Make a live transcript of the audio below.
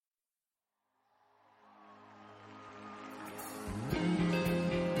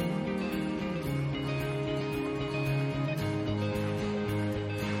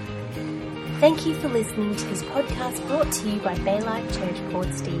Thank you for listening to this podcast brought to you by Baylife Church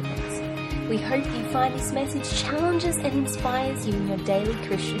Port Stephens. We hope you find this message challenges and inspires you in your daily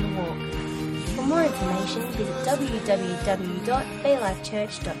Christian walk. For more information, visit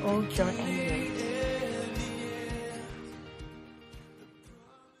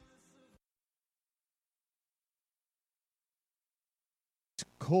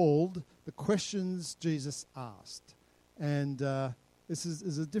Called The Questions Jesus Asked. And this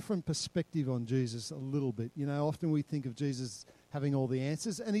is a different perspective on Jesus a little bit. You know, often we think of Jesus having all the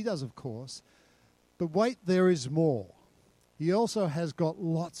answers, and he does, of course. But wait, there is more. He also has got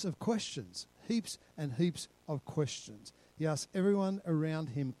lots of questions, heaps and heaps of questions. He asks everyone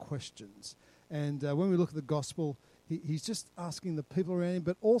around him questions. And when we look at the gospel, he's just asking the people around him,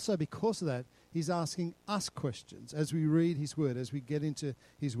 but also because of that, he's asking us questions as we read his word, as we get into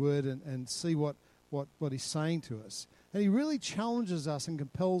his word and see what he's saying to us. And he really challenges us and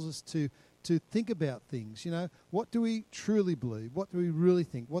compels us to think about things. You know, what do we truly believe? What do we really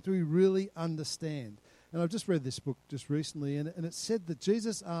think? What do we really understand? And I've just read this book just recently, and it said that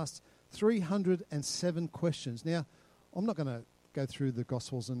Jesus asked 307 questions. Now, I'm not going to go through the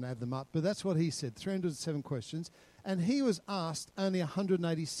Gospels and add them up, but that's what he said, 307 questions. And he was asked only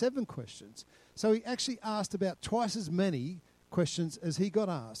 187 questions. So he actually asked about twice as many questions as he got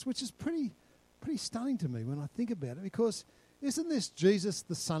asked, which is pretty stunning to me when I think about it, because isn't this Jesus,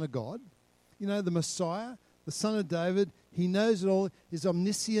 the Son of God? You know, the Messiah, the Son of David. He knows it all. He's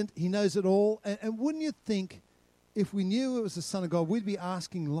omniscient. He knows it all. And wouldn't you think if we knew it was the Son of God, we'd be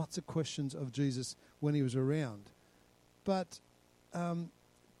asking lots of questions of Jesus when he was around. But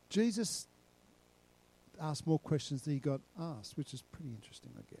Jesus asked more questions than he got asked, which is pretty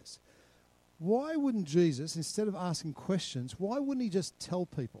interesting, I guess. Why wouldn't Jesus, instead of asking questions, why wouldn't he just tell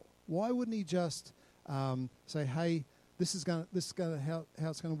people? Why wouldn't he just say, "Hey, this is how it's going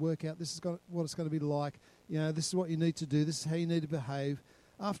to work out. This is what it's going to be like. You know, this is what you need to do. This is how you need to behave."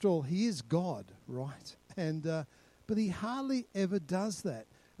 After all, he is God, right? And but he hardly ever does that.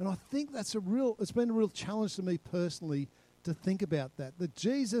 And I think it's been a real challenge to me personally to think about that. That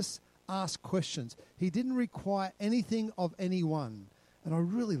Jesus asked questions. He didn't require anything of anyone. And I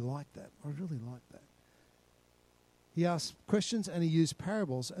really like that. He asked questions and he used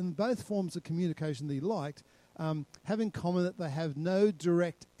parables. And both forms of communication that he liked have in common that they have no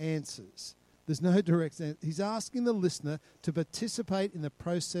direct answers. There's no direct answer. He's asking the listener to participate in the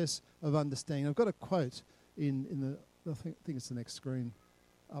process of understanding. I've got a quote in I think it's the next screen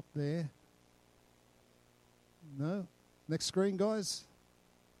up there. No? Next screen, guys?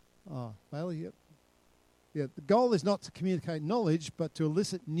 Oh, Bailey, yep. Yeah, the goal is not to communicate knowledge, but to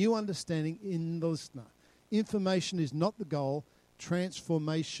elicit new understanding in the listener. Information is not the goal,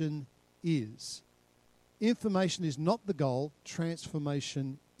 transformation is. Information is not the goal,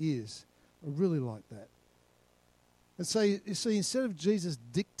 transformation is. I really like that. And so, you see, instead of Jesus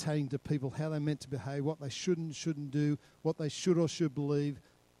dictating to people how they're meant to behave, what they should and shouldn't do, what they should or should believe,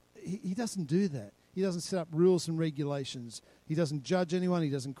 he doesn't do that. He doesn't set up rules and regulations. He doesn't judge anyone. He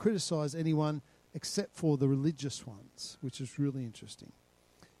doesn't criticize anyone except for the religious ones, which is really interesting.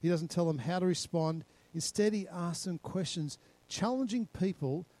 He doesn't tell them how to respond. Instead, he asks them questions, challenging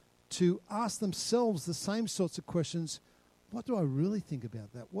people to ask themselves the same sorts of questions. What do I really think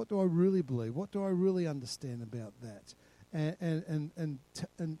about that? What do I really believe? What do I really understand about that? And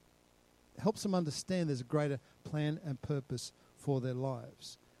helps them understand there's a greater plan and purpose for their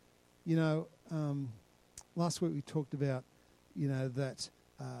lives. You know, last week we talked about, you know, that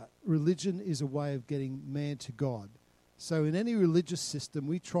religion is a way of getting man to God. So in any religious system,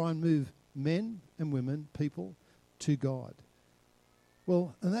 we try and move men and women, people, to God.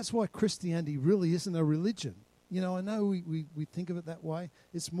 Well, and that's why Christianity really isn't a religion. You know, I know we think of it that way.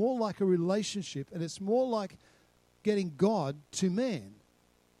 It's more like a relationship, and it's more like getting God to man,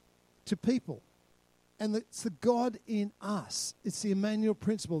 to people. And it's the God in us. It's the Emmanuel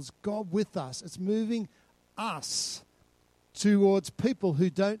principle. It's God with us. It's moving us towards people who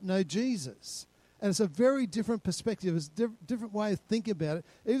don't know Jesus. And it's a very different perspective. It's a different way of thinking about it.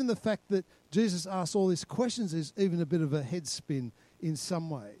 Even the fact that Jesus asked all these questions is even a bit of a head spin in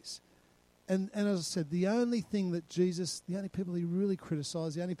some ways. And as I said, the only people he really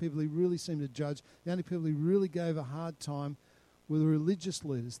criticized, the only people he really seemed to judge, the only people he really gave a hard time were the religious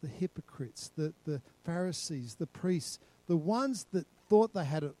leaders, the hypocrites, the Pharisees, the priests, the ones that thought they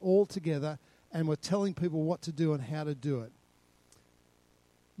had it all together and were telling people what to do and how to do it.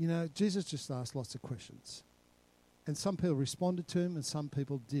 You know, Jesus just asked lots of questions. And some people responded to him and some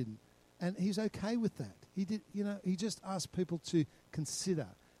people didn't. And he's okay with that. He just asked people to consider,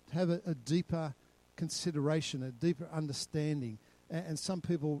 to have a deeper consideration, a deeper understanding, And some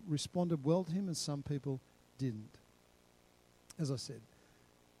people responded well to him and some people didn't. As I said,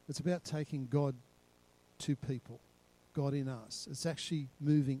 it's about taking God to people, God in us. It's actually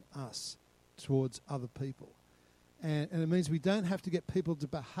moving us towards other people. And it means we don't have to get people to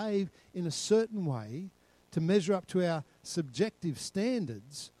behave in a certain way to measure up to our subjective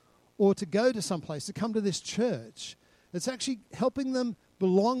standards or to go to some place, to come to this church. It's actually helping them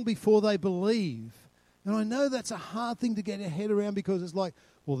belong before they believe. And I know that's a hard thing to get your head around because it's like,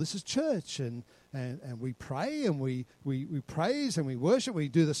 well, this is church and we pray and we praise and we worship. We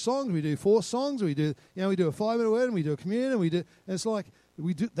do the songs. We do 4 songs. We do a 5-minute word and we do a communion. And it's like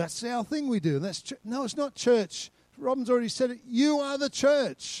that's our thing we do. And that's no, it's not church. Robin's already said it. You are the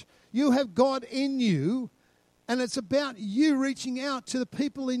church. You have God in you, and it's about you reaching out to the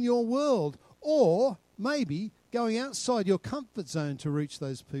people in your world, or maybe going outside your comfort zone to reach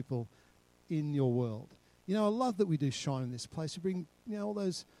those people in your world. I love that we do Shine in this place. We bring all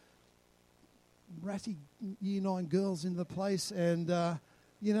those ratty Year 9 girls into the place, and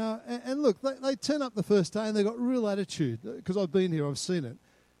and look, they turn up the first day and they've got real attitude because I've been here, I've seen it.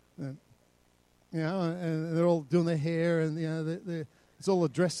 And they're all doing their hair, and it's all a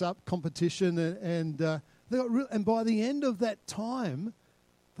dress-up competition, and they got real. And by the end of that time,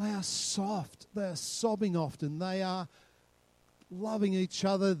 they are soft. They are sobbing often. They are loving each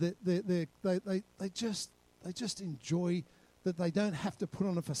other. They just enjoy that they don't have to put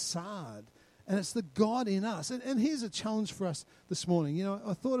on a facade, and it's the God in us. And here's a challenge for us this morning.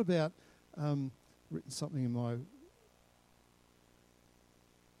 I thought about written something in my.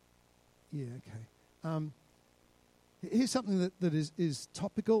 Yeah, okay. Here's something that is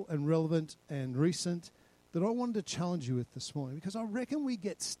topical and relevant and recent that I wanted to challenge you with this morning, because I reckon we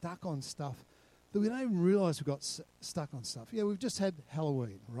get stuck on stuff that we don't even realise we've got stuck on stuff. Yeah, we've just had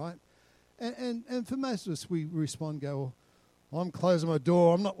Halloween, right? And for most of us, we respond, go, well, I'm closing my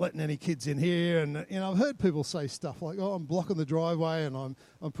door, I'm not letting any kids in here. And I've heard people say stuff like, oh, I'm blocking the driveway and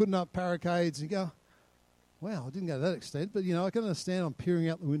I'm putting up barricades. And you go, wow, I didn't go to that extent, but, I can understand. I'm peering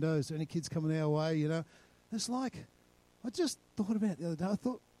out the window. Is there any kids coming our way, It's like, I just thought about it the other day. I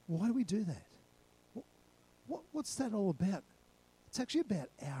thought, why do we do that? What's that all about? It's actually about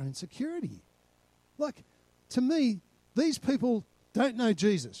our insecurity. Like, to me, these people don't know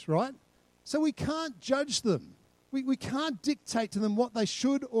Jesus, right? So we can't judge them. We can't dictate to them what they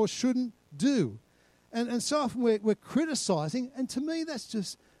should or shouldn't do. And so often we're criticising, and to me that's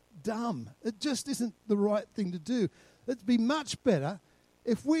just dumb. It just isn't the right thing to do. It'd be much better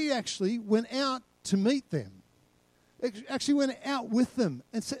if we actually went out to meet them, actually went out with them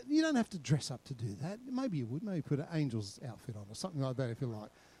and said, you don't have to dress up to do that. Maybe you would. Maybe put an angel's outfit on or something like that if you like.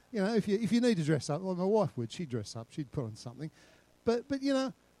 If you need to dress up, well, my wife would. She'd dress up. She'd put on something. But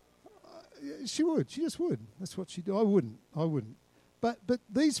she would. She just would. That's what she'd do. I wouldn't. But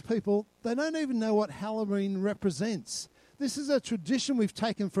these people, they don't even know what Halloween represents. This is a tradition we've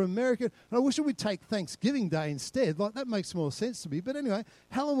taken from America. And I wish we'd take Thanksgiving Day instead. Like, that makes more sense to me. But anyway,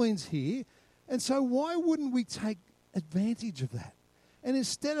 Halloween's here. And so why wouldn't we take advantage of that? And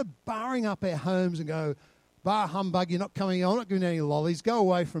instead of barring up our homes and go, bar humbug, you're not coming, I'm not giving you any lollies, go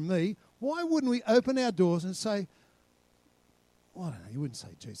away from me, why wouldn't we open our doors and say, well, I don't know, you wouldn't say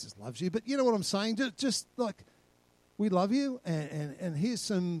Jesus loves you, but you know what I'm saying? Just like, we love you, and here's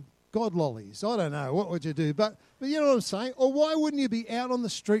some God lollies. I don't know, what would you do? But you know what I'm saying? Or why wouldn't you be out on the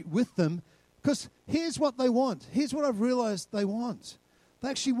street with them? Because here's what they want. Here's what I've realised they want. They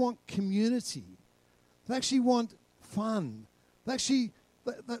actually want community. They actually want fun.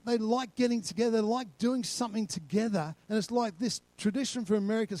 They like getting together. They like doing something together. And it's like this tradition for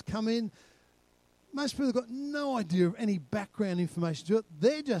America's come in. Most people have got no idea of any background information to it.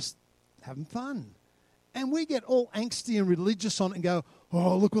 They're just having fun. And we get all angsty and religious on it and go,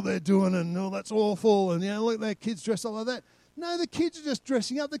 oh, look what they're doing, and oh, that's awful, and look, their kids dress up like that. No, the kids are just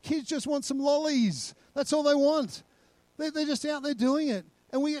dressing up. The kids just want some lollies. That's all they want. They're just out there doing it.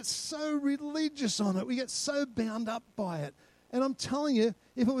 And we get so religious on it. We get so bound up by it. And I'm telling you,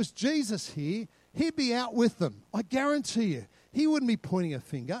 if it was Jesus here, he'd be out with them. I guarantee you. He wouldn't be pointing a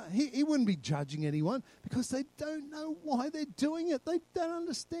finger. He wouldn't be judging anyone because they don't know why they're doing it. They don't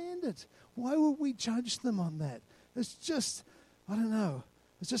understand it. Why would we judge them on that? It's just, I don't know.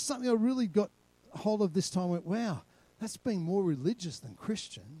 It's just something I really got hold of this time. I went, wow, that's being more religious than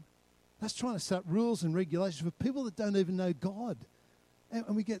Christian. That's trying to set up rules and regulations for people that don't even know God.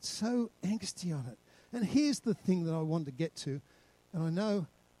 And we get so angsty on it. And here's the thing that I wanted to get to. And I know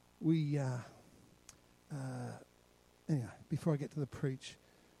we... Anyway, before I get to the preach,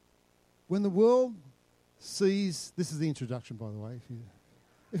 when the world sees, this is the introduction, by the way.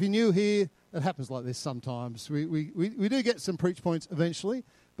 If you're new here, it happens like this sometimes. We do get some preach points eventually,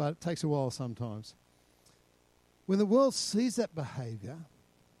 but it takes a while sometimes. When the world sees that behaviour,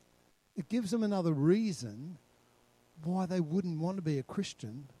 it gives them another reason why they wouldn't want to be a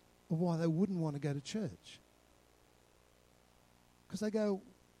Christian or why they wouldn't want to go to church. Because they go,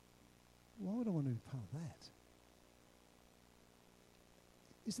 why would I want to be part of that?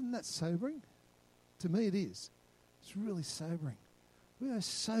 Isn't that sobering? To me it is. It's really sobering. We are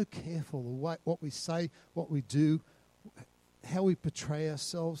so careful of what we say, what we do, how we portray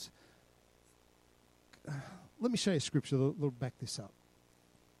ourselves. Let me show you scripture that'll back this up.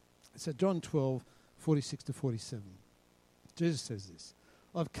 So John 12, 46 to 47. Jesus says this,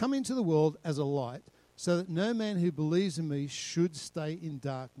 I've come into the world as a light so that no man who believes in me should stay in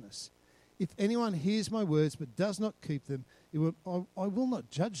darkness. If anyone hears my words but does not keep them, I do not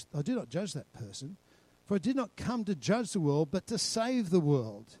judge that person. For I did not come to judge the world, but to save the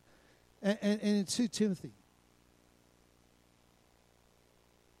world. And in 2 Timothy,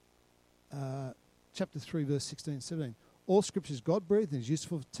 chapter 3, verse 16 and 17, all scripture is God-breathed and is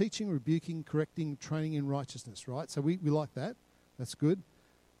useful for teaching, rebuking, correcting, training in righteousness, right? So we like that. That's good.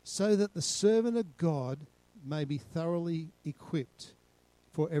 So that the servant of God may be thoroughly equipped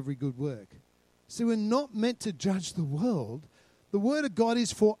for every good work. See, we're not meant to judge the world. The word of God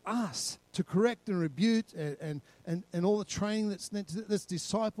is for us to correct and rebuke and all the training that's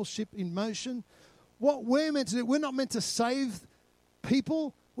discipleship in motion. What we're meant to do, we're not meant to save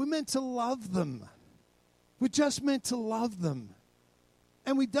people. We're meant to love them. We're just meant to love them.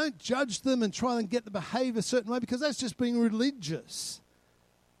 And we don't judge them and try and get the behavior a certain way because that's just being religious.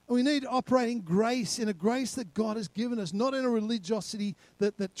 And we need to operate in grace, in a grace that God has given us, not in a religiosity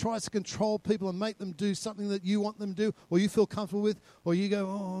that tries to control people and make them do something that you want them to do or you feel comfortable with, or you go,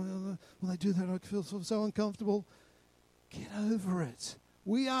 oh, when they do that, I feel so uncomfortable. Get over it.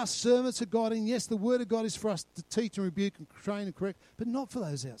 We are servants of God, and yes, the word of God is for us to teach and rebuke and train and correct, but not for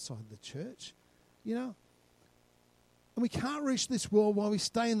those outside the church, you know. And we can't reach this world while we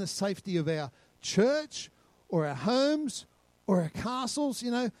stay in the safety of our church or our homes or our castles.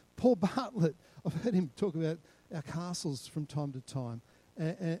 You know, Paul Bartlett, I've heard him talk about our castles from time to time.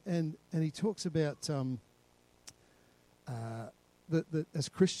 And he talks about that as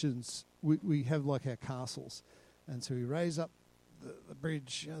Christians, we have like our castles. And so we raise up the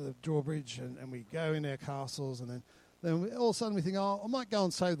bridge, you know, the drawbridge, and we go in our castles, and then all of a sudden we think, oh, I might go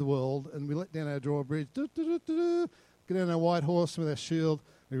and save the world, and we let down our drawbridge, get on our white horse with our shield,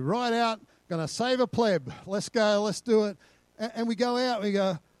 we ride out, going to save a pleb, let's go, let's do it, and we go out, we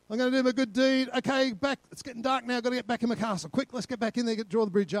go, I'm going to do my good deed, okay, back, it's getting dark now, I've got to get back in my castle, quick, let's get back in there, draw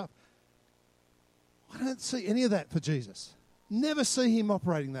the bridge up. I don't see any of that for Jesus. Never see him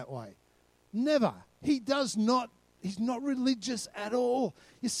operating that way. Never. He does not. He's not religious at all.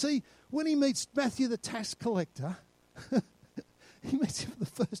 You see, when he meets Matthew the tax collector, he meets him for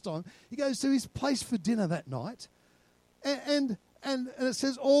the first time. He goes to his place for dinner that night, and it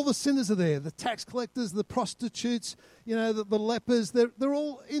says all the sinners are there, the tax collectors, the prostitutes, you know, the lepers, they're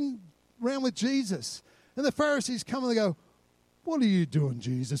all in round with Jesus. And the Pharisees come and they go, what are you doing,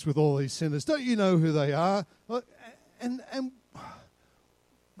 Jesus, with all these sinners? Don't you know who they are? And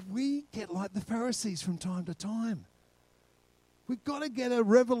we get like the Pharisees from time to time. We've got to get a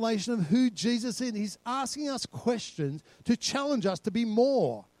revelation of who Jesus is. He's asking us questions to challenge us to be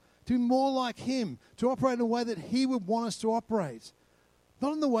more like him, to operate in a way that he would want us to operate.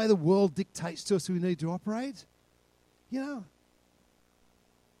 Not in the way the world dictates to us we need to operate. You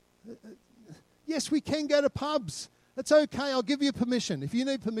know, yes, we can go to pubs. It's okay, I'll give you permission. If you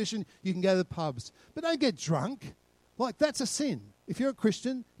need permission, you can go to the pubs. But don't get drunk. Like, that's a sin. If you're a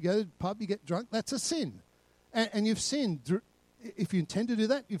Christian, you go to the pub, you get drunk, that's a sin. And you've sinned. If you intend to do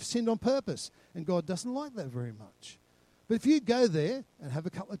that, you've sinned on purpose. And God doesn't like that very much. But if you go there and have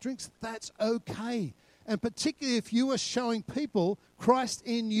a couple of drinks, that's okay. And particularly if you are showing people Christ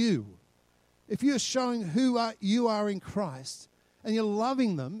in you. If you're showing who you are in Christ, and you're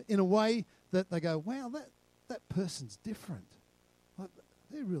loving them in a way that they go, wow, that person's different. Like,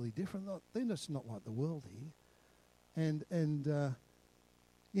 they're really different. They're just not like the world here. And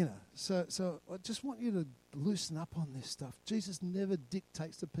you know, so I just want you to loosen up on this stuff. Jesus never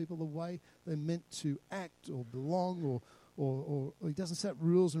dictates to people the way they're meant to act or belong, or he doesn't set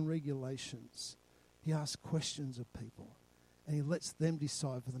rules and regulations. He asks questions of people, and he lets them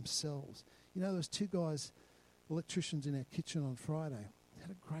decide for themselves. You know, there's two guys, electricians in our kitchen on Friday. I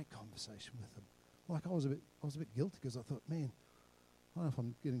had a great conversation with them. Like, I was a bit guilty because I thought, man, I don't know if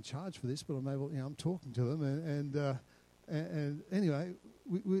I'm getting charged for this, but I'm talking to them, and anyway,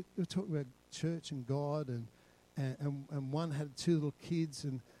 we were talking about church and God, and one had 2 little kids,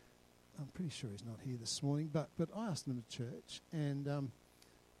 and I'm pretty sure he's not here this morning, but I asked him to church, and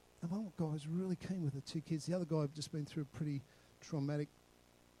one guy was really keen with the 2 kids. The other guy had just been through a pretty traumatic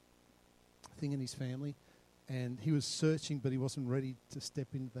thing in his family, and he was searching, but he wasn't ready to step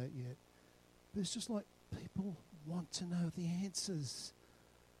into that yet. But it's just like people want to know the answers.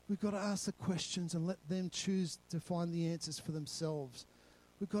 We've got to ask the questions and let them choose to find the answers for themselves.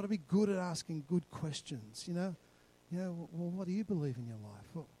 We've got to be good at asking good questions, you know. Well, what do you believe in your life?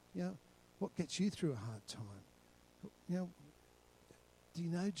 Well, what gets you through a hard time? Do you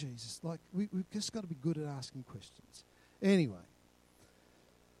know Jesus? Like, we've just got to be good at asking questions. Anyway,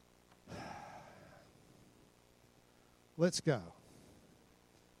 let's go.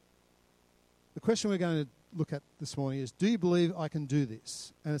 The question we're going to look at this morning is, do you believe I can do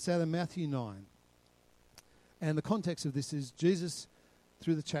this? And it's out of Matthew 9. And the context of this is Jesus,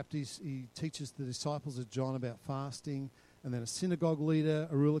 through the chapters, he teaches the disciples of John about fasting, and then a synagogue leader,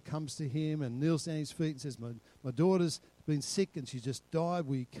 a ruler, comes to him and kneels down at his feet and says, my daughter's been sick and she just died.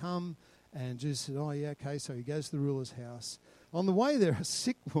 Will you come? And Jesus said, oh, yeah, okay. So he goes to the ruler's house. On the way there, a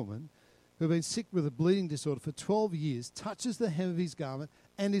sick woman who had been sick with a bleeding disorder for 12 years touches the hem of his garment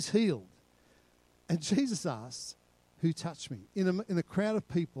and is healed. And Jesus asks, who touched me? In a crowd of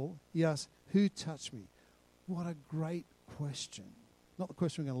people, he asks, who touched me? What a great question. Not the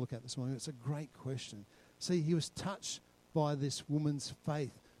question we're going to look at this morning. It's a great question. See, he was touched by this woman's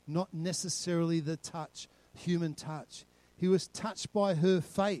faith, not necessarily the touch, human touch. He was touched by her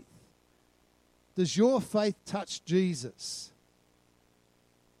faith. Does your faith touch Jesus?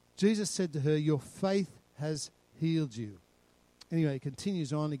 Jesus said to her, your faith has healed you. Anyway, he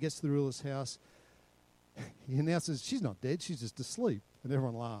continues on. He gets to the ruler's house. He announces, she's not dead, she's just asleep. And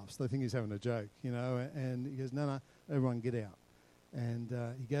everyone laughs. They think he's having a joke, you know. And he goes, no, everyone get out. And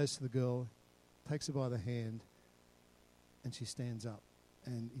he goes to the girl, takes her by the hand, and she stands up.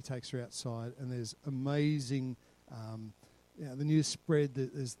 And he takes her outside, and there's amazing, the news spread,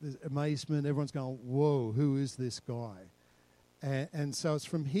 there's amazement. Everyone's going, whoa, who is this guy? And so it's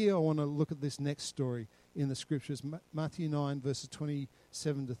from here I want to look at this next story in the scriptures, Matthew 9, verses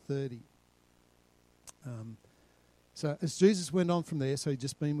 27 to 30. So as Jesus went on from there, so he'd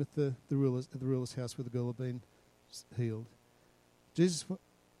just been with the ruler's house where the girl had been healed. Jesus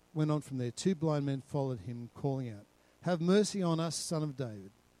went on from there. 2 blind men followed him, calling out, have mercy on us, Son of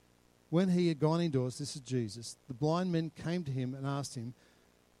David. When he had gone indoors, this is Jesus, the blind men came to him and asked him,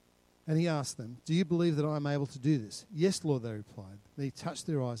 and he asked them, do you believe that I am able to do this? Yes, Lord, they replied. Then he touched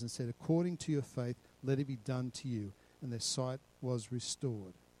their eyes and said, according to your faith, let it be done to you. And their sight was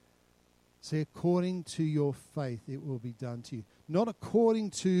restored. See, according to your faith, it will be done to you. Not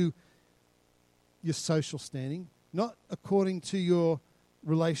according to your social standing, not according to your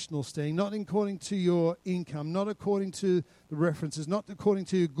relational standing, not according to your income, not according to the references, not according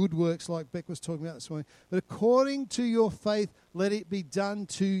to your good works like Beck was talking about this morning, but according to your faith, let it be done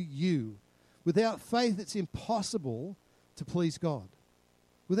to you. Without faith, it's impossible to please God.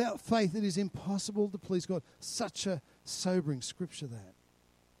 Without faith, it is impossible to please God. Such a sobering scripture, that.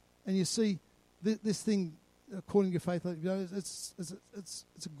 And you see, this thing, according to your faith, it's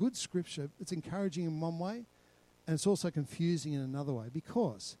a good scripture. It's encouraging in one way, and it's also confusing in another way.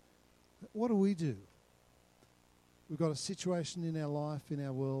 Because what do? We've got a situation in our life, in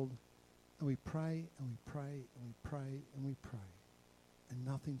our world, and we pray and we pray and we pray and we pray, and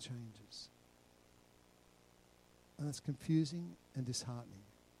nothing changes. And that's confusing and disheartening.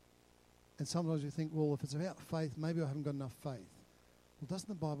 And sometimes you think, well, if it's about faith, maybe I haven't got enough faith. Well, doesn't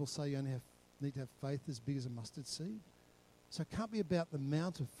the Bible say you only need to have faith as big as a mustard seed? So it can't be about the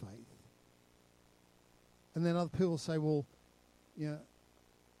amount of faith. And then other people say, well,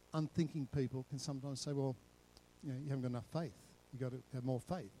 unthinking people can sometimes say, well, you haven't got enough faith. You've got to have more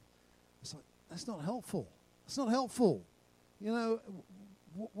faith. It's like, that's not helpful. It's not helpful.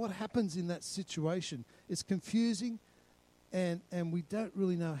 What happens in that situation? It's confusing, and we don't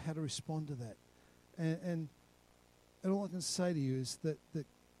really know how to respond to that. And all I can say to you is that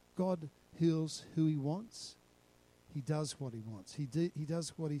God heals who he wants. He does what he wants. He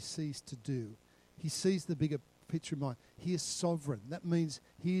does what he sees to do. He sees the bigger picture in mind. He is sovereign. That means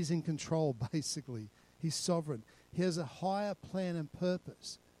he is in control, basically. He's sovereign. He has a higher plan and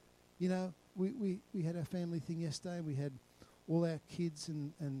purpose. We had our family thing yesterday, and we had all our kids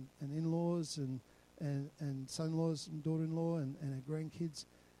and in-laws and son-in-laws and daughter-in-law and our grandkids.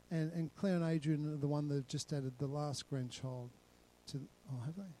 And Claire and Adrian are the one that just added the last grandchild to... Oh,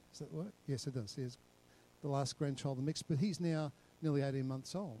 have they? Does that work? Yes, it does. Yes, the last grandchild in the mix. But he's now nearly 18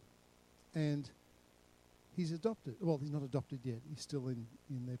 months old. And he's adopted. Well, he's not adopted yet. He's still in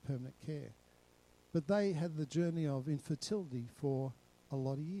their permanent care. But they had the journey of infertility for a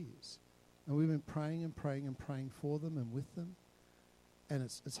lot of years. And we've been praying and praying and praying for them and with them. And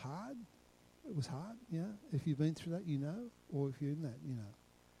it's hard. It was hard, yeah. If you've been through that, you know. Or if you're in that, you know.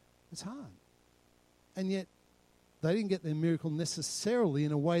 It's hard. And yet, they didn't get their miracle necessarily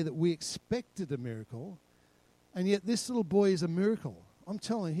in a way that we expected a miracle. And yet, this little boy is a miracle. I'm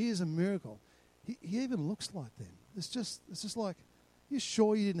telling you, he is a miracle. He even looks like them. It's just like, you're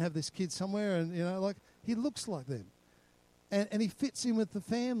sure you didn't have this kid somewhere? And, you know, like, he looks like them. And he fits in with the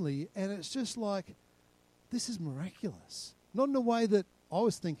family. And it's just like, this is miraculous. Not in a way that I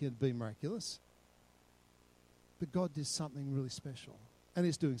was thinking it'd be miraculous. But God did something really special. And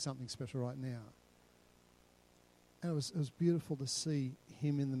He's doing something special right now. And it was beautiful to see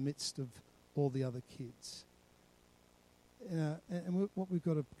Him in the midst of all the other kids. And what we've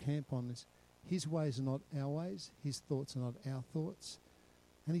got to camp on is His ways are not our ways. His thoughts are not our thoughts.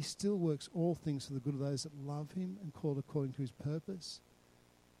 And He still works all things for the good of those that love Him and called according to His purpose.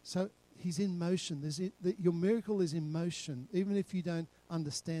 So He's in motion. Your miracle is in motion. Even if you don't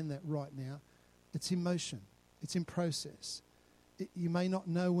understand that right now, it's in motion. It's in process. You may not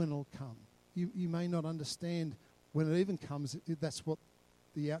know when it'll come. You may not understand when it even comes. That's what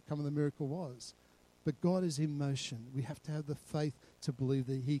the outcome of the miracle was. But God is in motion. We have to have the faith to believe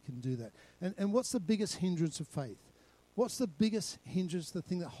that He can do that. And what's the biggest hindrance of faith? What's the biggest hindrance, the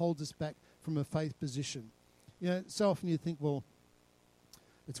thing that holds us back from a faith position? You know, so often you think, well,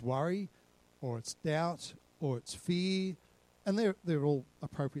 it's worry, or it's doubt, or it's fear, and they're all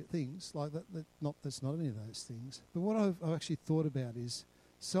appropriate things. Like that. That's not any of those things. But what I've actually thought about is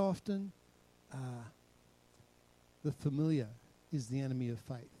so often the familiar is the enemy of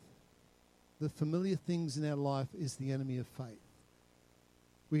faith. The familiar things in our life is the enemy of faith.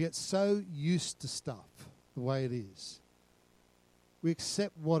 We get so used to stuff the way it is. We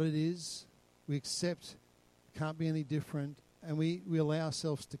accept what it is. We accept it can't be any different. And we allow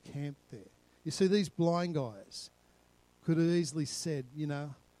ourselves to camp there. You see, these blind guys could have easily said, you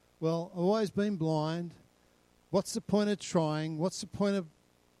know, well, I've always been blind. What's the point of trying? What's the point of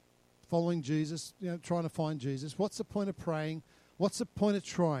following Jesus, you know, trying to find Jesus? What's the point of praying? What's the point of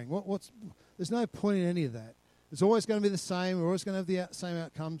trying? There's no point in any of that. It's always going to be the same. We're always going to have the same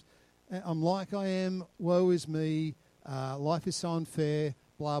outcomes. I'm like I am. Woe is me. Life is so unfair.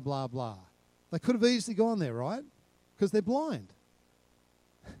 Blah, blah, blah. They could have easily gone there, right? Because they're blind.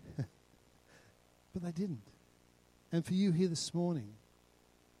 But they didn't. And for you here this morning,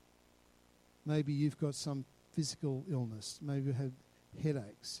 maybe you've got some physical illness. Maybe you've had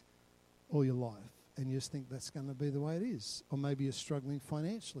headaches all your life. And you just think that's going to be the way it is. Or maybe you're struggling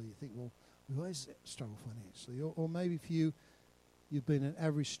financially. You think, well, we always struggle financially. Or maybe for you, you've been an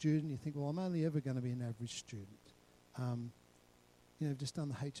average student. You think, well, I'm only ever going to be an average student. You've just done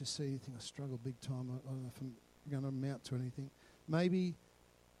the HSC. You think, I struggle big time. I don't know if I'm going to amount to anything. Maybe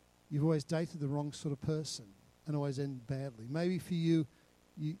you've always dated the wrong sort of person and always ended badly. Maybe for you,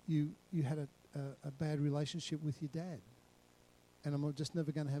 you had a bad relationship with your dad. And I'm just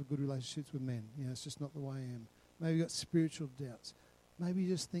never going to have good relationships with men. You know, it's just not the way I am. Maybe you've got spiritual doubts. Maybe you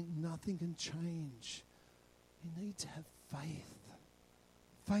just think nothing can change. You need to have faith.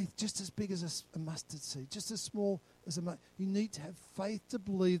 Faith just as big as a mustard seed, just as small as a mustard. You need to have faith to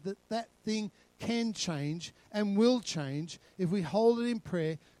believe that that thing can change and will change if we hold it in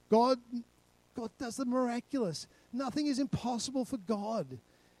prayer. God does the miraculous. Nothing is impossible for God.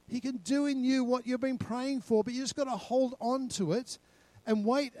 He can do in you what you've been praying for, but you just got to hold on to it and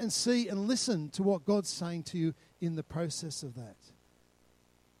wait and see and listen to what God's saying to you in the process of that.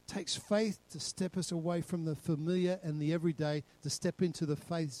 It takes faith to step us away from the familiar and the everyday to step into the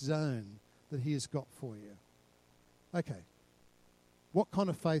faith zone that He has got for you. Okay, what kind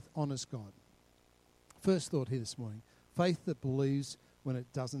of faith honours God? First thought here this morning, faith that believes when it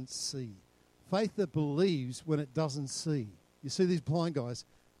doesn't see. Faith that believes when it doesn't see. You see these blind guys,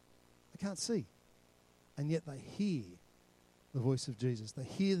 they can't see. And yet they hear the voice of Jesus. They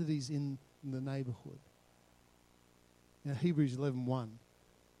hear that He's in the neighbourhood. Now, Hebrews 11:1.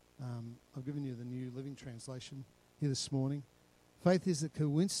 I've given you the New Living Translation here this morning. Faith is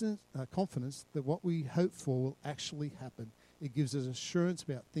the confidence that what we hope for will actually happen. It gives us assurance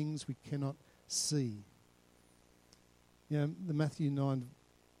about things we cannot see. You know, the Matthew 9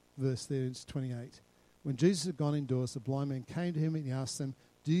 verse there, it's 28. When Jesus had gone indoors, the blind man came to Him and He asked them,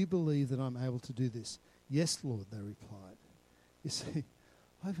 "Do you believe that I'm able to do this?" "Yes, Lord," they replied. You see,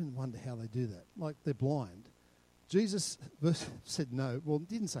 I even wonder how they do that. Like, they're blind. Jesus said no. Well,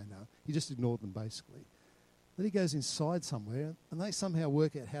 didn't say no. He just ignored them, basically. Then He goes inside somewhere, and they somehow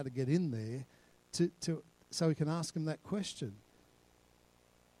work out how to get in there so He can ask Him that question.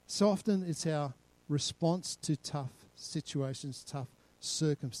 So often it's our response to tough situations, tough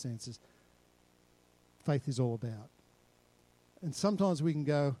circumstances, faith is all about. And sometimes we can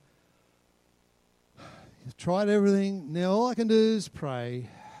go, I've tried everything, now all I can do is pray.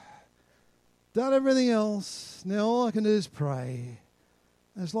 Done everything else, now all I can do is pray.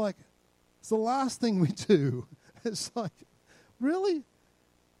 And it's like, it's the last thing we do. It's like, really?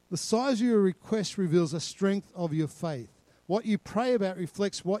 The size of your request reveals the strength of your faith. What you pray about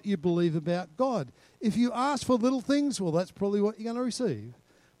reflects what you believe about God. If you ask for little things, well, that's probably what you're going to receive.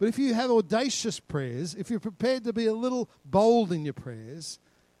 But if you have audacious prayers, if you're prepared to be a little bold in your prayers,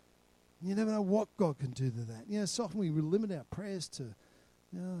 you never know what God can do to that. You know, so often we limit our prayers to,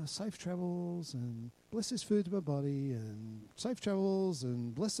 safe travels and bless this food to my body and safe travels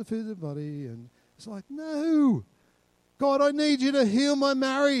and bless the food to the body. And it's like, no. God, I need you to heal my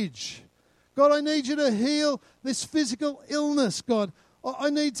marriage. God, I need you to heal this physical illness, God. I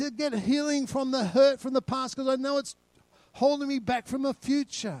need to get healing from the hurt from the past because I know it's holding me back from the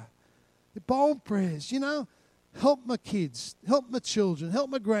future. The bold prayers, help my kids, help my children, help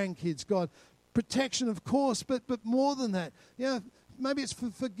my grandkids, God. Protection, of course, but more than that. Maybe it's for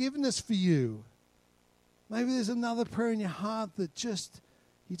forgiveness for you. Maybe there's another prayer in your heart that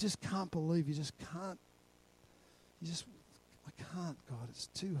you just can't believe. I can't, God. It's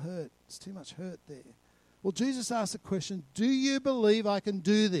too hurt. It's too much hurt there. Well, Jesus asked the question, do you believe I can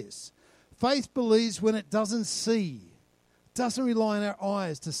do this? Faith believes when it doesn't see. It doesn't rely on our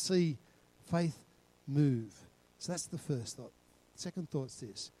eyes to see faith move. So that's the first thought. Second thought's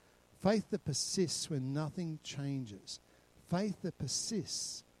this. Faith that persists when nothing changes. Faith that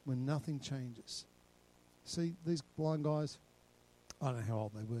persists when nothing changes. See, these blind guys, I don't know how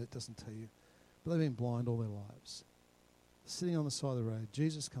old they were, it doesn't tell you, but they've been blind all their lives. Sitting on the side of the road,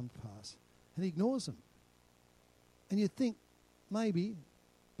 Jesus comes past, and he ignores them. And you'd think, maybe,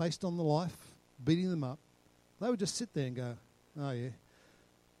 based on the life, beating them up, they would just sit there and go, oh yeah,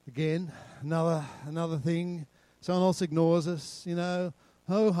 again, another thing, someone else ignores us,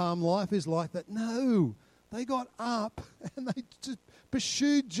 ho-hum, life is like that. No, they got up and they just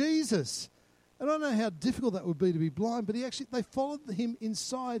pursued Jesus. And I don't know how difficult that would be to be blind, but they followed him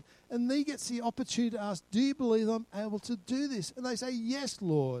inside, and he gets the opportunity to ask, do you believe I'm able to do this? And they say, yes,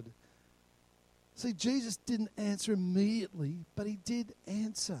 Lord. See, Jesus didn't answer immediately, but he did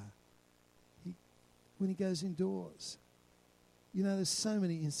answer when he goes indoors. There's so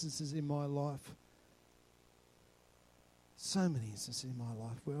many instances in my life,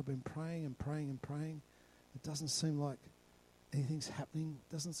 where I've been praying and praying and praying. It doesn't seem like anything's happening.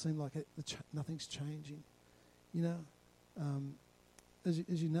 It doesn't seem like nothing's changing. As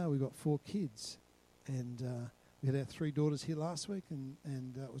you know, we've got 4 kids, and we had our 3 daughters here last week,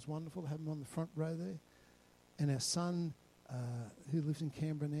 and it was wonderful to have them on the front row there. And our son, who lives in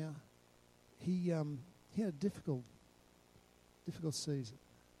Canberra now, he had a difficult season,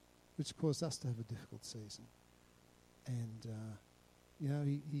 which caused us to have a difficult season. And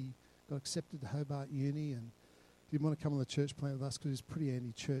he got accepted to Hobart Uni, and didn't want to come on the church plan with us because he was pretty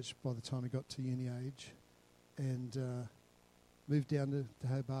anti-church by the time he got to uni age. And moved down to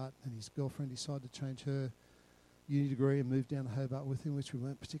Hobart, and his girlfriend decided to change her uni degree and moved down to Hobart with him, which we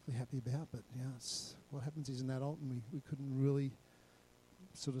weren't particularly happy about. But it's what happens. He's an adult, and we couldn't really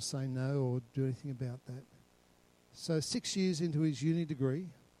sort of say no or do anything about that. So 6 years into his uni degree,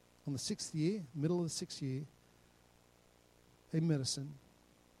 on the 6th year, middle of the 6th year, in medicine,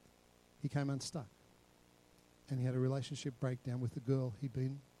 he came unstuck. And he had a relationship breakdown with the girl he'd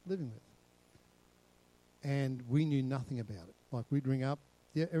been living with. And we knew nothing about it. Like, we'd ring up,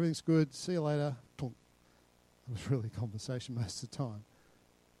 yeah, everything's good, see you later. It was really a conversation most of the time.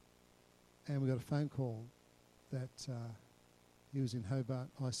 And we got a phone call that he was in Hobart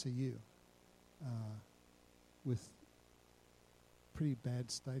ICU with pretty bad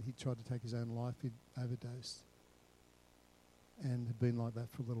state. He tried to take his own life. He'd overdosed. And had been like that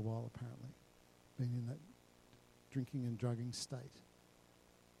for a little while, apparently. Been in that drinking and drugging state.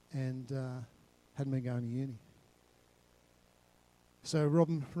 And hadn't been going to uni. So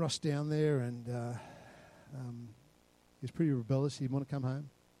Robin rushed down there, and he was pretty rebellious. He didn't want to come home.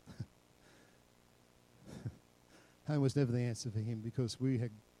 Home was never the answer for him because we had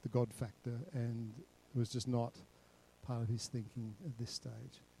the God factor, and it was just not part of his thinking at this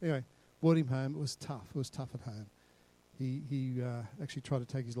stage. Anyway, brought him home. It was tough. It was tough at home. He actually tried to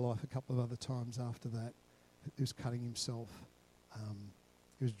take his life a couple of other times after that. He was cutting himself.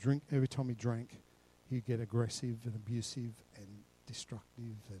 He was every time he drank, he'd get aggressive and abusive and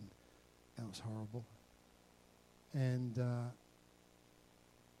destructive, and that was horrible. And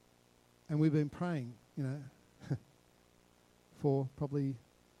we've been praying, for probably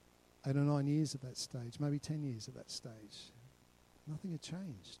 8 or 9 years at that stage, maybe 10 years at that stage. Nothing had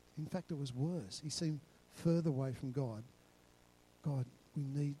changed. In fact, it was worse. He seemed further away from God. God, he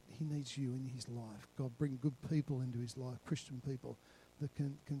needs you in his life. God, bring good people into his life, Christian people that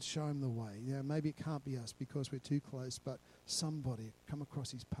can show him the way. Maybe it can't be us because we're too close, but somebody come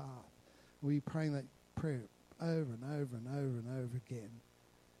across his path. Were you praying that prayer over and over and over and over again?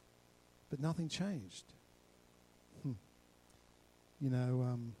 But nothing changed.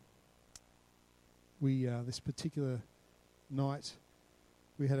 This particular night,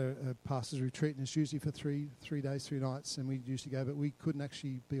 we had a pastor's retreat, and it's usually for three days, 3 nights, and we used to go, but we couldn't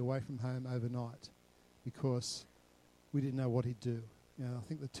actually be away from home overnight because we didn't know what he'd do. I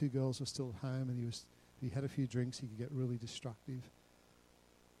think the 2 girls were still at home, and if he had a few drinks, he could get really destructive.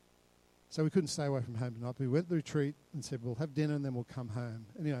 So we couldn't stay away from home tonight. But we went to the retreat and said, we'll have dinner and then we'll come home.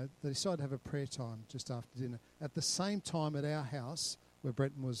 And, they decided to have a prayer time just after dinner. At the same time at our house, where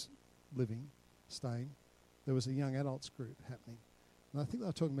Brenton was staying, there was a young adults group happening. And I think they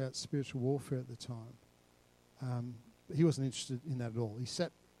were talking about spiritual warfare at the time. But he wasn't interested in that at all. He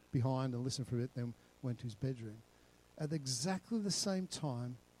sat behind and listened for a bit, then went to his bedroom. At exactly the same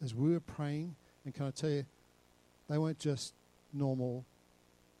time as we were praying, and can I tell you, they weren't just normal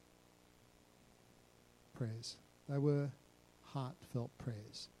prayers. They were heartfelt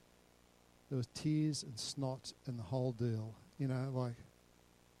prayers. There was tears and snot and the whole deal, and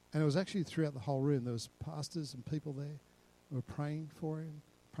it was actually throughout the whole room. There was pastors and people there who were praying for him,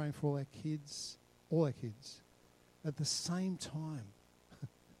 praying for all our kids. At the same time.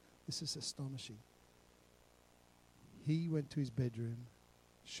 This is astonishing. He went to his bedroom,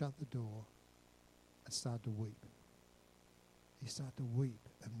 shut the door, and started to weep. He started to weep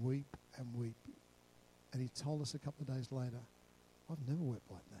and weep and weep. And he told us a couple of days later, I've never wept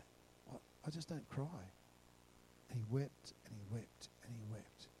like that. I just don't cry. And he wept and he wept and he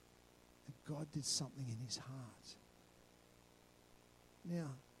wept. And God did something in his heart. Now,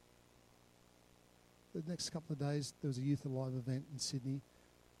 the next couple of days, there was a Youth Alive event in Sydney.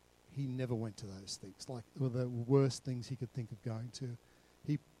 He never went to those things. They were the worst things he could think of going to.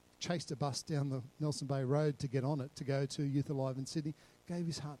 He chased a bus down the Nelson Bay Road to get on it, to go to Youth Alive in Sydney, gave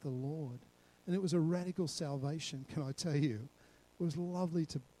his heart to the Lord. And it was a radical salvation, can I tell you. It was lovely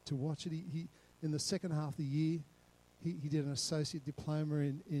to watch it. He in the second half of the year, he did an associate diploma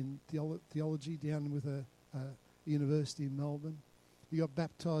in theology down with a university in Melbourne. He got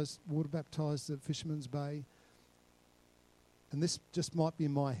water baptised at Fisherman's Bay. And this just might be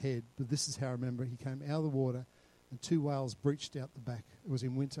in my head, but this is how I remember. He came out of the water and 2 whales breached out the back. It was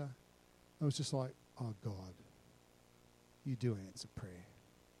in winter. I was just like, oh God, you do answer prayer.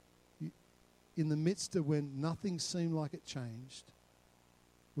 In the midst of when nothing seemed like it changed,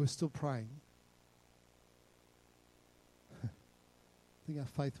 we're still praying. I think our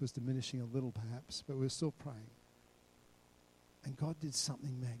faith was diminishing a little perhaps, but we're still praying. And God did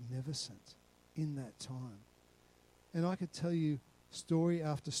something magnificent in that time. And I could tell you story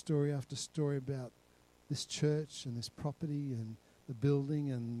after story after story about this church and this property and the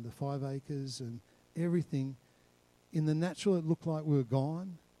building and the 5 acres and everything. In the natural, it looked like we were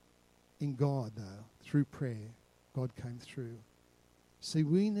gone. In God, though, through prayer, God came through. See,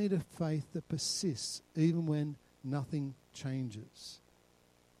 we need a faith that persists even when nothing changes.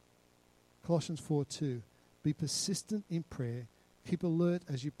 Colossians 4:2, be persistent in prayer, keep alert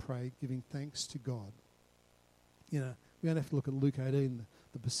as you pray, giving thanks to God. We don't have to look at Luke 18,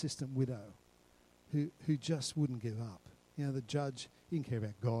 the persistent widow who just wouldn't give up. The judge, he didn't care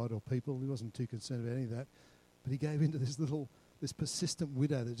about God or people. He wasn't too concerned about any of that. But he gave into this persistent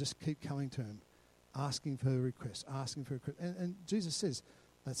widow that just kept coming to him, asking for her request, asking for a request. And Jesus says,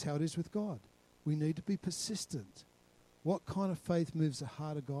 that's how it is with God. We need to be persistent. What kind of faith moves the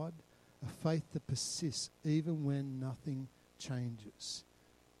heart of God? A faith that persists even when nothing changes.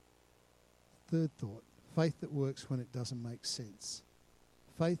 Third thought, faith that works when it doesn't make sense.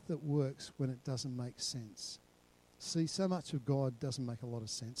 Faith that works when it doesn't make sense. See, so much of God doesn't make a lot of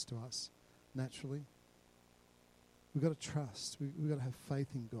sense to us, naturally. We've got to trust. We've got to have faith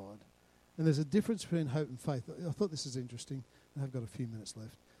in God. And there's a difference between hope and faith. I thought this is interesting. I've got a few minutes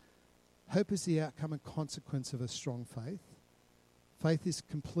left. Hope is the outcome and consequence of a strong faith. Faith is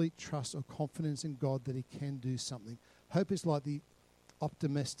complete trust or confidence in God that he can do something. Hope is like the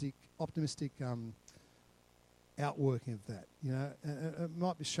optimistic outworking of that. It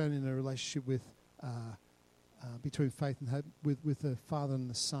might be shown in a relationship with between faith and hope with the father and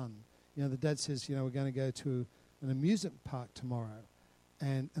the son. The dad says, we're going to go to an amusement park tomorrow.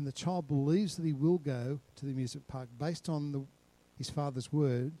 And the child believes that he will go to the amusement park based on his father's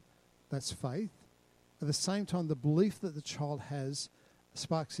word. That's faith. At the same time, the belief that the child has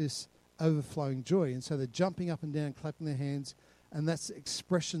sparks this overflowing joy. And so they're jumping up and down, clapping their hands, and that's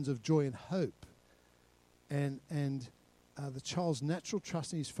expressions of joy and hope. And the child's natural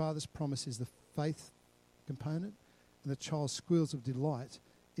trust in his father's promise is the faith component, and the child's squeals of delight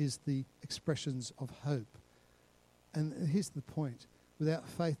is the expressions of hope. And here's the point. Without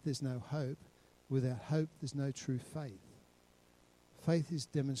faith, there's no hope. Without hope, there's no true faith. Faith is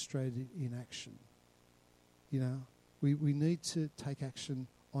demonstrated in action. You know, we need to take action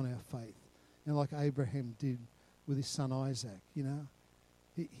on our faith. And like Abraham did with his son Isaac, you know.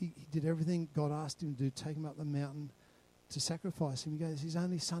 He did everything God asked him to do, take him up the mountain to sacrifice him. He goes, his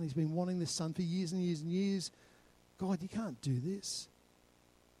only son, he's been wanting this son for years and years and years. God, you can't do this.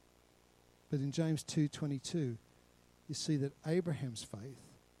 But in James 2:22, you see that Abraham's faith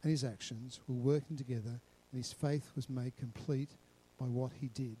and his actions were working together, and his faith was made complete by what he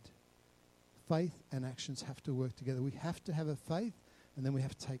did. Faith and actions have to work together. We have to have a faith, and then we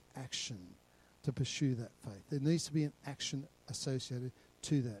have to take action to pursue that faith. There needs to be an action associated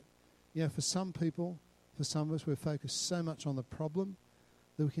to that. You know, for some people, for some of us, we're focused so much on the problem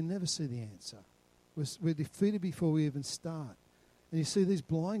that we can never see the answer. We're defeated before we even start. And you see these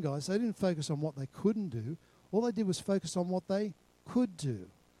blind guys, they didn't focus on what they couldn't do. All they did was focus on what they could do.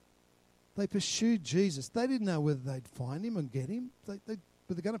 They pursued Jesus. They didn't know whether they'd find him and get him, but they're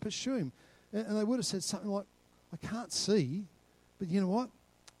going to pursue him. And they would have said something like, I can't see, but you know what?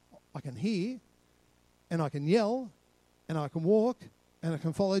 I can hear, and I can yell, and I can walk, and I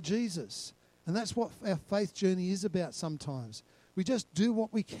can follow Jesus. And that's what our faith journey is about sometimes. We just do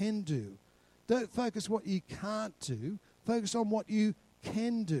what we can do. Don't focus what you can't do. Focus on what you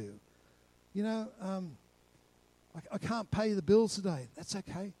can do. You know, I can't pay the bills today. That's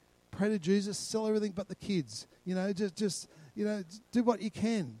okay. Pray to Jesus, sell everything but the kids. You know, just you know, do what you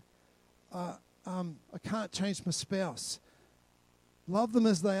can. I can't change my spouse. Love them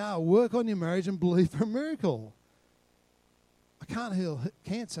as they are. Work on your marriage and believe for a miracle. I can't heal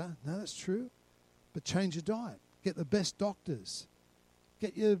cancer. No, that's true. But change your diet. Get the best doctors.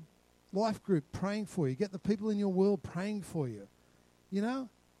 Get your life group praying for you. Get the people in your world praying for you. You know,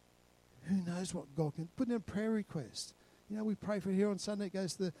 who knows what God can... Put in a prayer request. You know, we pray for it here on Sunday. It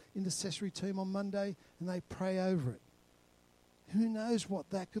goes to the intercessory team on Monday, and they pray over it. Who knows what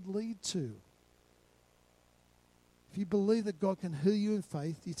that could lead to? If you believe that God can heal you in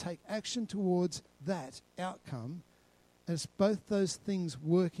faith, you take action towards that outcome, and it's both those things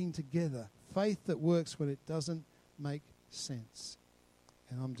working together. Faith that works when it doesn't make sense.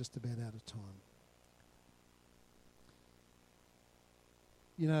 And I'm just about out of time.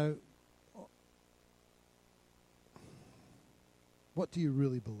 You know, what do you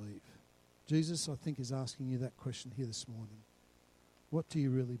really believe? Jesus, I think, is asking you that question here this morning. What do you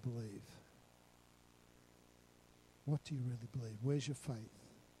really believe? What do you really believe? Where's your faith?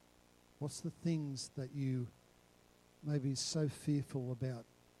 What's the things that you maybe so fearful about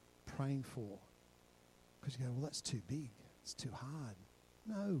praying for? Because you go, well, that's too big. It's too hard.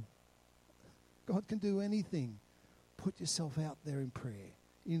 No. God can do anything. Put yourself out there in prayer,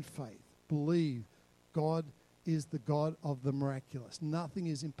 in faith. Believe God is the God of the miraculous. Nothing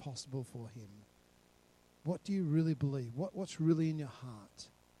is impossible for him. What do you really believe? What's really in your heart?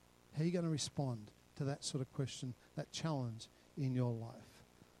 How are you going to respond to that sort of question, that challenge in your life?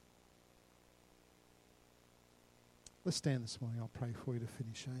 Let's stand this morning. I'll pray for you to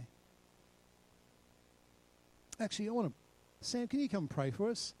finish, eh? Actually, I want to... Sam, can you come and pray for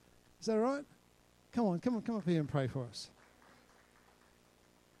us? Is that all right? Come up here and pray for us.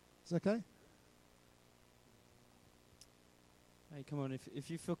 Is that okay? Hey, come on.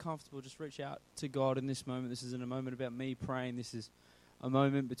 If you feel comfortable, just reach out to God in this moment. This isn't a moment about me praying. This is a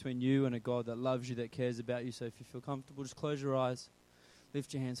moment between you and a God that loves you, that cares about you. So if you feel comfortable, just close your eyes.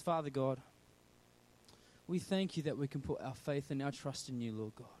 Lift your hands. Father God, we thank you that we can put our faith and our trust in you,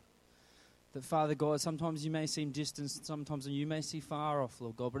 Lord God. That, Father God, sometimes you may seem distant, sometimes you may see far off,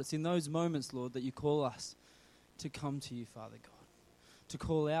 Lord God, but it's in those moments, Lord, that you call us to come to you, Father God, to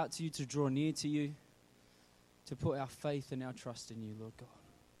call out to you, to draw near to you, to put our faith and our trust in you, Lord God.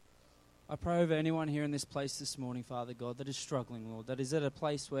 I pray over anyone here in this place this morning, Father God, that is struggling, Lord, that is at a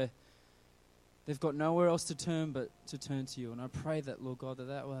place where they've got nowhere else to turn but to turn to you. And I pray that, Lord God,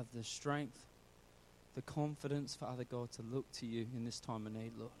 that will have the strength, the confidence, Father God, to look to you in this time of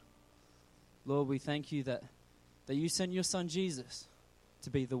need, Lord. Lord, we thank you that you sent your Son Jesus to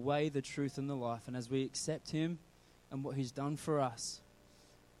be the way, the truth, and the life. And as we accept him and what he's done for us,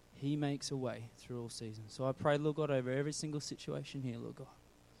 he makes a way through all seasons. So I pray, Lord God, over every single situation here, Lord God,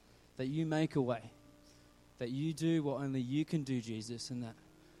 that you make a way, that you do what only you can do, Jesus, and that,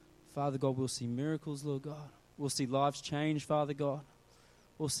 Father God, we'll see miracles, Lord God. We'll see lives change, Father God.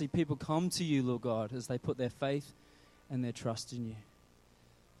 we'll see people come to you, Lord God, as they put their faith and their trust in you.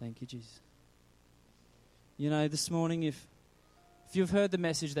 Thank you, Jesus. You know, this morning, if you've heard the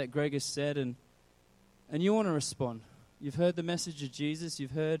message that Greg has said and you want to respond, you've heard the message of Jesus,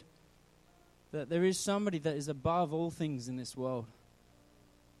 you've heard that there is somebody that is above all things in this world,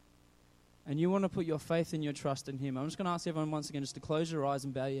 and you want to put your faith and your trust in him, I'm just going to ask everyone once again just to close your eyes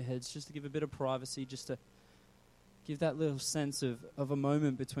and bow your heads, just to give a bit of privacy, just to give that little sense of a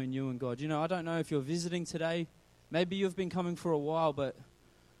moment between you and God. You know, I don't know if you're visiting today. Maybe you've been coming for a while, but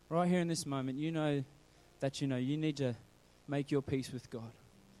right here in this moment, you know that you need to make your peace with God.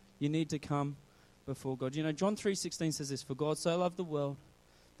 You need to come before God. You know, John 3:16 says this, "For God so loved the world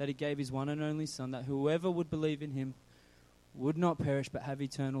that he gave his one and only Son, that whoever would believe in him would not perish but have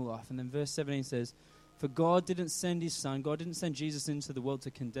eternal life." And then verse 17 says, "For God didn't send his Son, God didn't send Jesus into the world to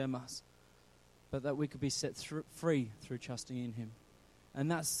condemn us, but that we could be set free through trusting in him." And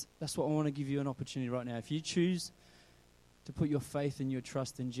that's what I want to give you an opportunity right now. If you choose to put your faith and your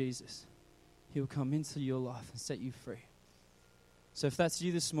trust in Jesus, he'll come into your life and set you free. So if that's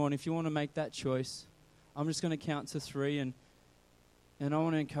you this morning, if you want to make that choice, I'm just going to count to 3, and I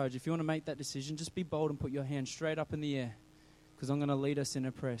want to encourage you, if you want to make that decision, just be bold and put your hand straight up in the air, because I'm going to lead us in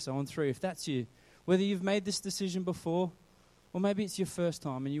a prayer. So on 3, if that's you, whether you've made this decision before, or maybe it's your first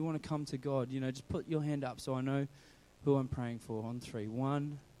time and you want to come to God, you know, just put your hand up so I know who I'm praying for. On 3.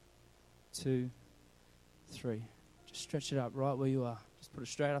 1, 2, 3. Just stretch it up right where you are. Just put it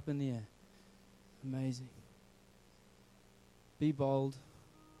straight up in the air. Amazing. Be bold.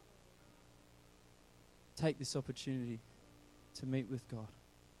 Take this opportunity to meet with God.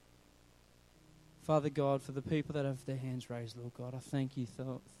 Father God, for the people that have their hands raised, Lord God, I thank you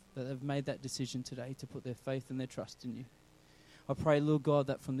that they've made that decision today to put their faith and their trust in you. I pray, Lord God,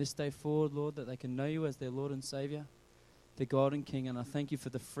 that from this day forward, Lord, that they can know you as their Lord and Savior, their God and King, and I thank you for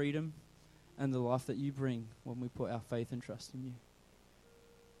the freedom and the life that you bring when we put our faith and trust in you.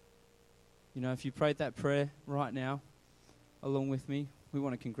 You know, if you prayed that prayer right now, along with me, we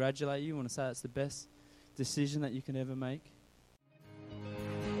want to congratulate you. We want to say it's the best decision that you can ever make.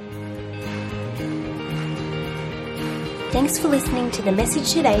 Thanks for listening to the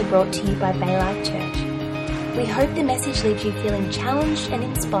message today brought to you by Bay Life Church. We hope the message leaves you feeling challenged and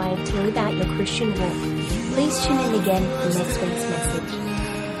inspired to live out your Christian walk. Please tune in again for next week's message.